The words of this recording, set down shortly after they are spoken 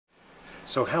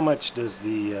So how much does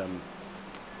the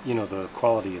the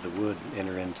quality of the wood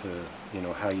enter into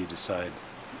how you decide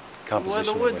composition?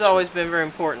 Well, the wood's always been very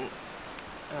important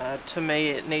to me.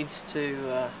 It needs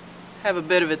to have a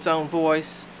bit of its own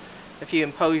voice. If you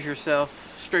impose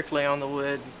yourself strictly on the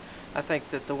wood, I think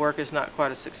that the work is not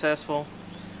quite as successful.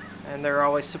 And there are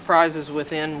always surprises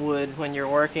within wood when you're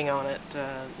working on it.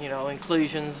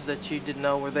 Inclusions that you didn't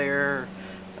know were there,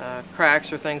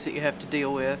 cracks or things that you have to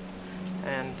deal with.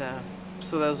 And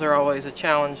so those are always a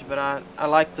challenge, but I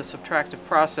like the subtractive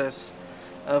process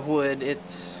of wood. It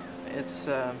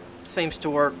seems to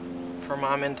work for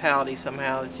my mentality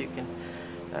somehow, that you can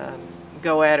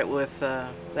go at it with the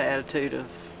attitude of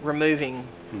removing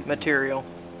material.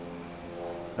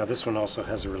 Now this one also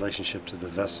has a relationship to the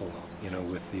vessel,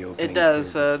 with the opening. It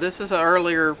does. This is an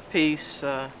earlier piece,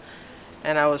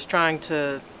 and I was trying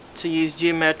to use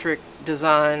geometric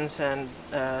designs and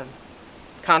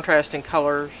contrasting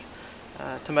colors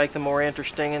to make them more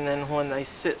interesting, and then when they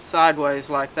sit sideways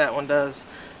like that one does,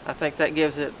 I think that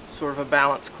gives it sort of a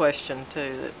balanced question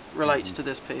too that relates to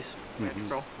this piece.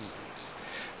 Now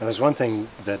there's one thing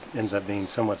that ends up being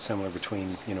somewhat similar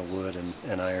between wood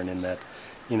and iron, in that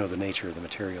the nature of the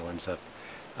material ends up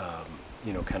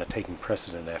kind of taking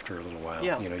precedent after a little while.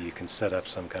 Yeah. You can set up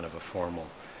some kind of a formal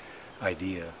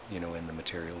idea in the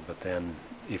material, but then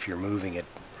if you're moving it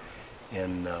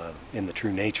in the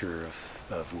true nature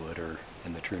of wood, or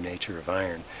in the true nature of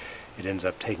iron, it ends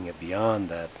up taking it beyond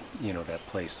that that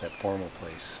place, that formal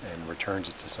place, and returns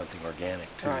it to something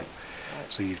organic too. Right.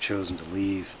 So you've chosen to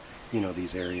leave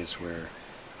these areas where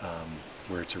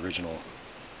its original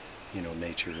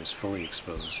nature is fully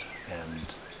exposed, and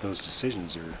those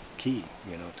decisions are key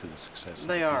to the success of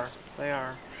the piece. They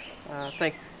are. I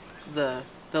think the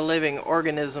living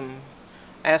organism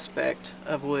aspect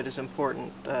of wood is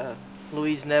important.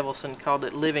 Louise Nevelson called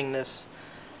it livingness,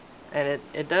 and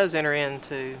it does enter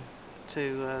into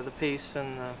the piece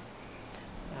and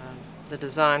the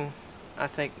design. I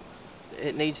think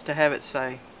it needs to have its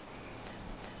say.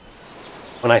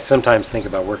 When I sometimes think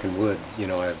about working wood,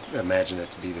 I imagine it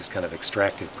to be this kind of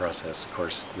extractive process, of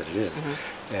course, that it is.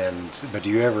 But do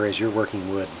you ever, as you're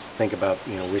working wood, think about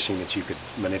wishing that you could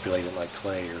manipulate it like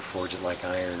clay, or forge it like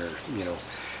iron, or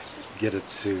get it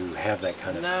to have that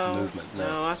kind of movement?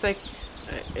 No, I think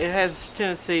it has a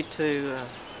tendency to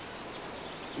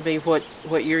be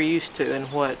what you're used to, and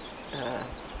what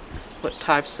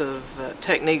types of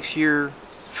techniques you're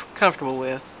comfortable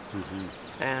with.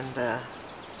 And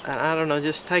I don't know,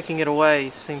 just taking it away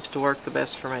seems to work the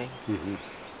best for me.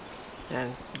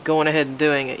 And going ahead and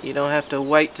doing it. You don't have to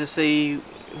wait to see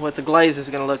what the glaze is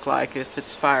going to look like if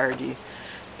it's fired.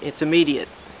 It's immediate.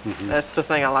 That's the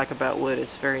thing I like about wood.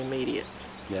 It's very immediate.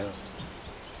 Yeah,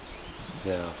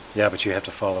 but you have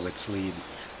to follow its lead.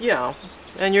 Yeah,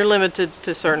 and you're limited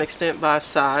to a certain extent by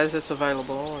size that's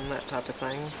available and that type of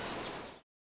thing.